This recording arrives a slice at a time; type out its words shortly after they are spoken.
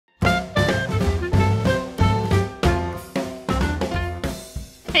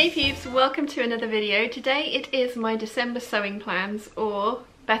Hey peeps, welcome to another video. Today it is my December sewing plans, or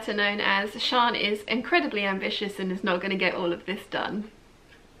better known as Sian is incredibly ambitious and is not going to get all of this done.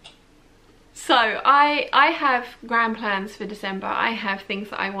 So I have grand plans for December. I have things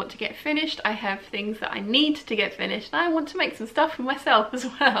that I want to get finished, I have things that I need to get finished, and I want to make some stuff for myself as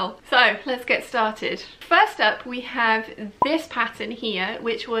well. So let's get started. First up, we have this pattern here,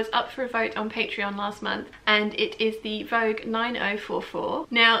 which was up for a vote on Patreon last month, and it is the Vogue 9044.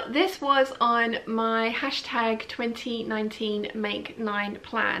 Now this was on my hashtag 2019 Make 9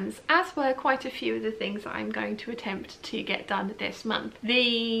 plans, as were quite a few of the things that I'm going to attempt to get done this month.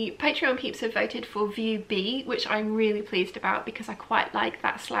 The Patreon peeps have voted for View B, which I'm really pleased about because I quite like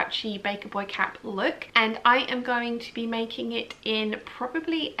that slouchy baker boy cap look, and I am going to be making it in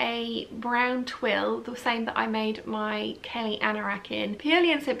probably a brown twill, the same that I made my Kelly anorak in,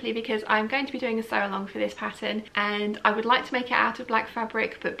 purely and simply because I'm going to be doing a sew along for this pattern and I would like to make it out of black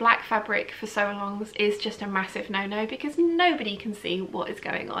fabric, but black fabric for sew alongs is just a massive no-no because nobody can see what is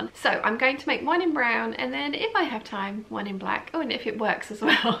going on. So I'm going to make one in brown, and then if I have time, one in black. Oh, and if it works as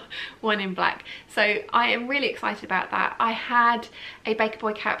well, one in black. So I am really excited about that. I had a baker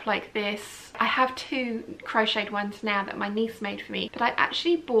boy cap like this. I have two crocheted ones now that my niece made for me, but I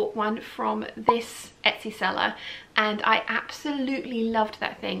actually bought one from this Etsy seller and I absolutely loved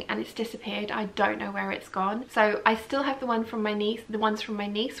that thing, and it's disappeared. I don't know where it's gone. So I still have the ones from my niece,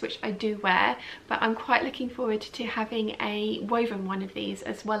 which I do wear, but I'm quite looking forward to having a woven one of these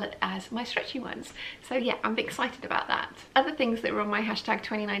as well as my stretchy ones. So yeah, I'm excited about that. Other things that were on my hashtag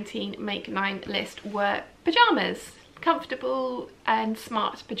 2019 Make 9 list were pajamas. Comfortable and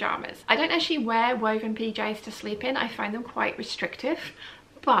smart pajamas. I don't actually wear woven PJs to sleep in. I find them quite restrictive,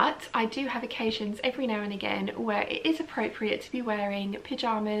 but I do have occasions every now and again where it is appropriate to be wearing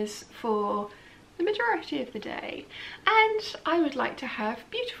pajamas for the majority of the day, and I would like to have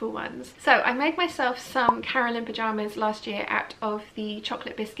beautiful ones. So I made myself some Carolyn pajamas last year out of the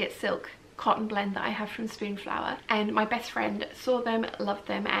chocolate biscuit silk cotton blend that I have from Spoonflower, and my best friend saw them, loved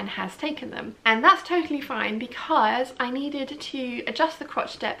them, and has taken them. And that's totally fine because I needed to adjust the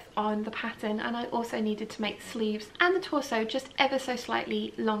crotch depth on the pattern, and I also needed to make the sleeves and the torso just ever so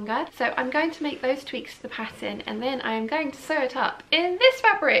slightly longer. So I'm going to make those tweaks to the pattern, and then I am going to sew it up in this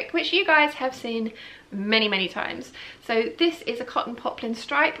fabric, which you guys have seen many times. So this is a cotton poplin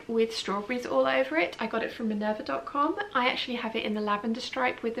stripe with strawberries all over it. I got it from Minerva.com. I actually have it in the lavender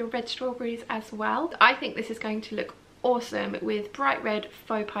stripe with the red strawberries as well. I think this is going to look awesome with bright red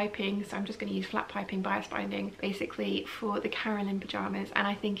faux piping, so I'm just going to use flat piping bias binding basically for the Carolyn pajamas, and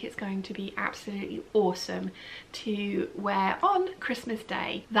I think it's going to be absolutely awesome to wear on Christmas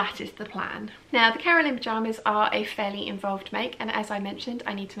Day. That is the plan. Now the Carolyn pajamas are a fairly involved make, and as I mentioned,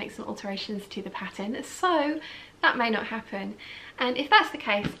 I need to make some alterations to the pattern, so that may not happen. And if that's the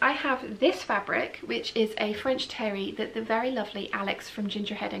case, I have this fabric, which is a French terry that the very lovely Alex from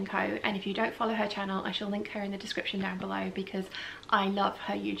Gingerhead & Co, and if you don't follow her channel, I shall link her in the description down below because I love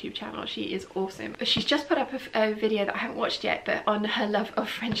her YouTube channel. She is awesome. She's just put up a video that I haven't watched yet, but on her love of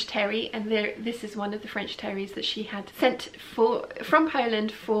French terry, and this is one of the French terries that she had sent from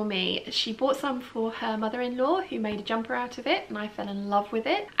Poland for me. She bought some for her mother-in-law who made a jumper out of it, and I fell in love with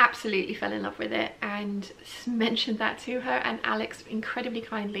it. Absolutely fell in love with it, and mentioned that to her, and Alex incredibly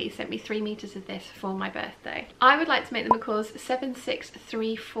kindly sent me 3 meters of this for my birthday. I would like to make the McCalls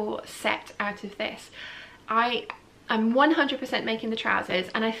 7634 set out of this. I'm 100% making the trousers,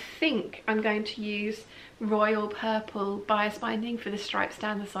 and I think I'm going to use royal purple bias binding for the stripes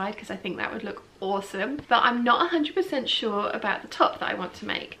down the side because I think that would look awesome, but I'm not 100% sure about the top that I want to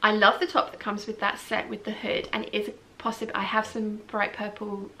make. I love the top that comes with that set with the hood, and it is possible. I have some bright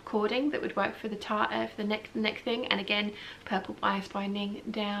purple cording that would work for the for the neck thing, and again purple bias binding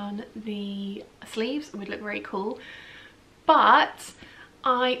down the sleeves would look very cool. But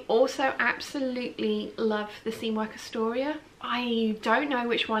I also absolutely love the Seamwork Astoria. I don't know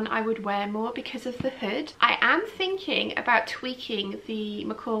which one I would wear more because of the hood. I am thinking about tweaking the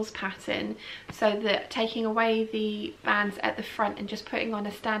McCalls pattern so that taking away the bands at the front and just putting on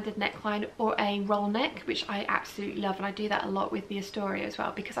a standard neckline or a roll neck, which I absolutely love, and I do that a lot with the Astoria as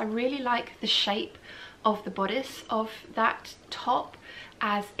well because I really like the shape of the bodice of that top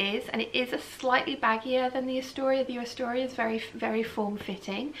as is, and it is a slightly baggier than the Astoria. The Astoria is very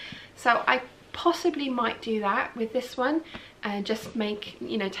form-fitting, so I possibly might do that with this one and just make,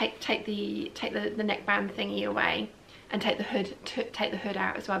 you know, take the neckband thingy away and take the hood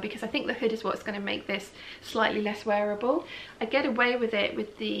out as well, because I think the hood is what's going to make this slightly less wearable. I get away with it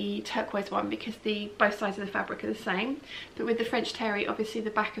with the turquoise one because both sides of the fabric are the same, but with the French terry, obviously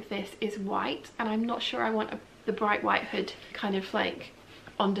the back of this is white, and I'm not sure I want the bright white hood kind of like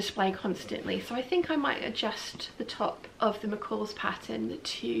on display constantly. So I think I might adjust the top of the McCalls pattern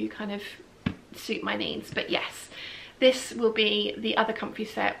to kind of suit my needs. But yes, this will be the other comfy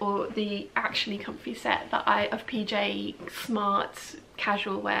set, or the actually comfy set that of PJ smart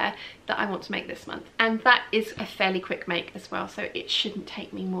casual wear that I want to make this month. And that is a fairly quick make as well, so it shouldn't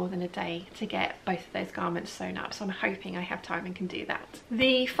take me more than a day to get both of those garments sewn up, so I'm hoping I have time and can do that.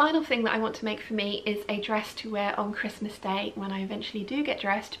 The final thing that I want to make for me is a dress to wear on Christmas Day, when I eventually do get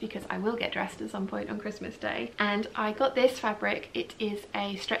dressed, because I will get dressed at some point on Christmas Day. And I got this fabric. It is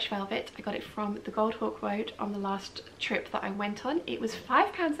a stretch velvet. I got it from the Gold Hawk Road on the last trip that I went on. It was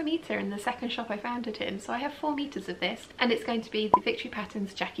 £5 a metre in the second shop I found it in, so I have 4 meters of this, and it's going to be the Victory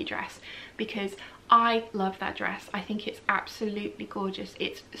Patterns Jackie dress, because I love that dress. I think it's absolutely gorgeous.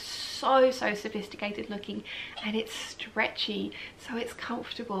 It's so sophisticated looking, and it's stretchy, so it's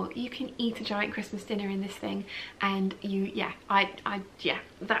comfortable. You can eat a giant Christmas dinner in this thing, and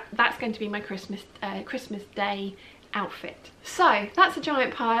that's going to be my Christmas Day outfit. So that's a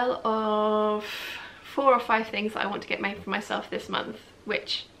giant pile of 4 or 5 things that I want to get made for myself this month,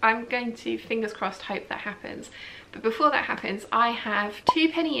 which I'm going to, fingers crossed, hope that happens. But before that happens, I have 2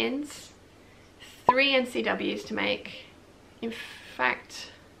 penny ins, 3 NCWs to make. In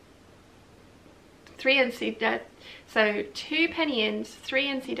fact, 3 NCWs, so 2 penny ins, 3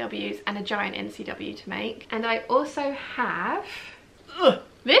 NCWs, and a giant NCW to make. And I also have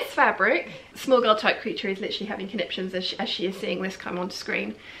this fabric. Small girl type creature is literally having conniptions as she is seeing this come onto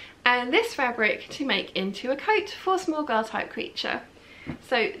screen. And this fabric to make into a coat for small girl type creature.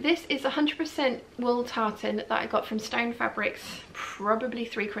 So this is 100% wool tartan that I got from Stone Fabrics probably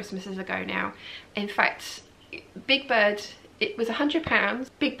 3 Christmases ago now. In fact, Big Bird, it was £100.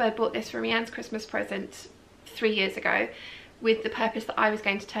 Big Bird bought this for Rianne's Christmas present 3 years ago, with the purpose that I was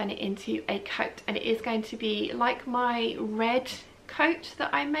going to turn it into a coat, and it is going to be like my red coat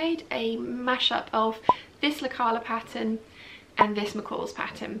that I made, a mashup of this Lacala pattern and this McCalls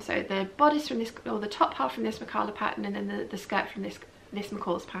pattern. So the bodice from this, or the top half from this Lacala pattern, and then the skirt from this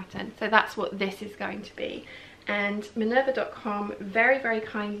McCalls pattern. So that's what this is going to be. And Minerva.com very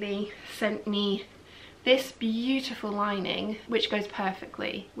kindly sent me this beautiful lining, which goes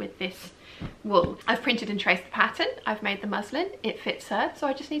perfectly with this wool. I've printed and traced the pattern, I've made the muslin, it fits her, so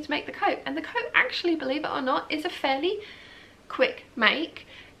I just need to make the coat. And the coat, actually, believe it or not, is a fairly quick make.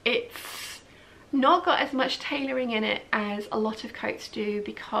 It's not got as much tailoring in it as a lot of coats do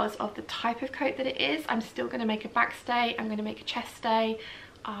because of the type of coat that it is. I'm still going to make a back stay, I'm going to make a chest stay,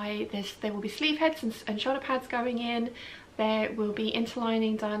 there will be sleeve heads and shoulder pads going in, there will be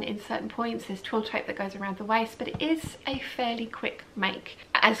interlining done in certain points, there's twill tape that goes around the waist, but it is a fairly quick make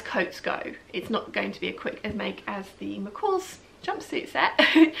as coats go. It's not going to be a quick make as the McCalls jumpsuit set,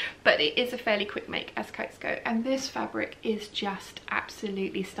 but it is a fairly quick make as coats go. And this fabric is just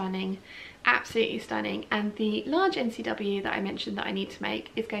absolutely stunning. Absolutely stunning. And the large NCW that I mentioned that I need to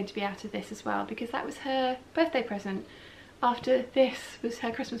make is going to be out of this as well, because that was her birthday present after this was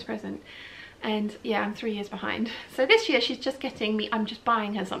her Christmas present. And yeah, I'm 3 years behind. So this year she's just getting me, I'm just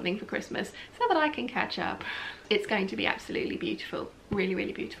buying her something for Christmas so that I can catch up. It's going to be absolutely beautiful.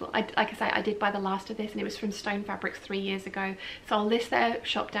 Really beautiful. Like I say, I did buy the last of this and it was from Stone Fabrics 3 years ago. So I'll list their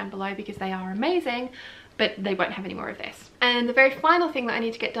shop down below because they are amazing, but they won't have any more of this. And the very final thing that I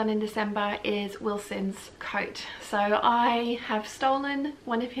need to get done in December is Wilson's coat. So I have stolen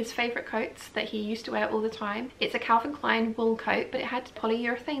one of his favourite coats that he used to wear all the time. It's a Calvin Klein wool coat, but it had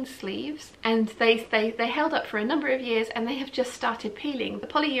polyurethane sleeves, and they held up for a number of years and they have just started peeling. The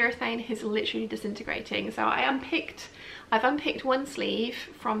polyurethane is literally disintegrating. So I've unpicked one sleeve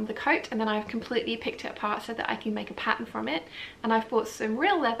from the coat and then I've completely picked it apart so that I can make a pattern from it. And I've bought some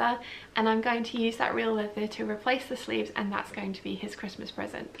real leather and I'm going to use that real leather to replace the sleeves, and that's going to be his Christmas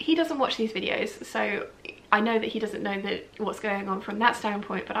present. He doesn't watch these videos, so I know that he doesn't know what's going on from that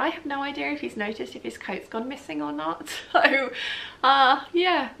standpoint, but I have no idea if he's noticed if his coat's gone missing or not. So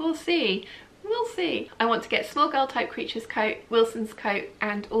yeah, we'll see. We'll see. I want to get Small Girl Type Creatures coat, Wilson's coat,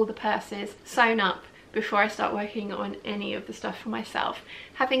 and all the purses sewn up before I start working on any of the stuff for myself.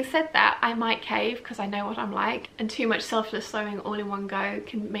 Having said that, I might cave because I know what I'm like, and too much selfless sewing all in one go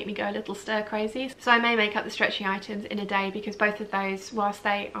can make me go a little stir crazy. So I may make up the stretchy items in a day, because both of those, whilst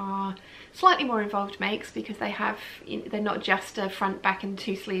they are slightly more involved makes, because they're not just a front, back and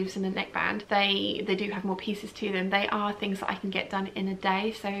 2 sleeves and a neckband, they do have more pieces to them. They are things that I can get done in a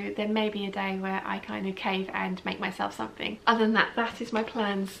day, so there may be a day where I kind of cave and make myself something. Other than that, that is my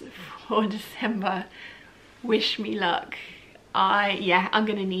plans for December. Wish me luck. Yeah, I'm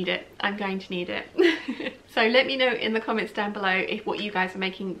gonna need it. I'm going to need it. So let me know in the comments down below if what you guys are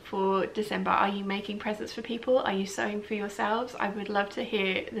making for December. Are you making presents for people? Are you sewing for yourselves? I would love to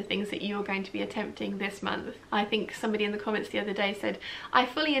hear the things that you're going to be attempting this month. I think somebody in the comments the other day said, I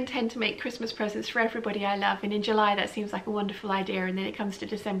fully intend to make Christmas presents for everybody I love, and in July that seems like a wonderful idea, and then it comes to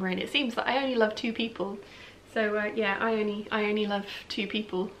December and it seems that I only love 2 people. So yeah, I only love 2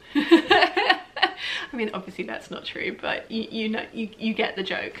 people. I mean, obviously that's not true, but you get the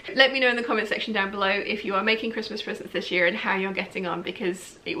joke. Let me know in the comment section down below if you are making Christmas presents this year and how you're getting on,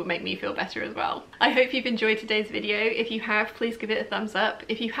 because it would make me feel better as well. I hope you've enjoyed today's video. If you have, please give it a thumbs up.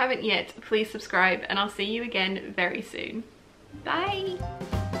 If you haven't yet, please subscribe, and I'll see you again very soon.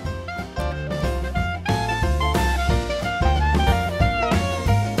 Bye!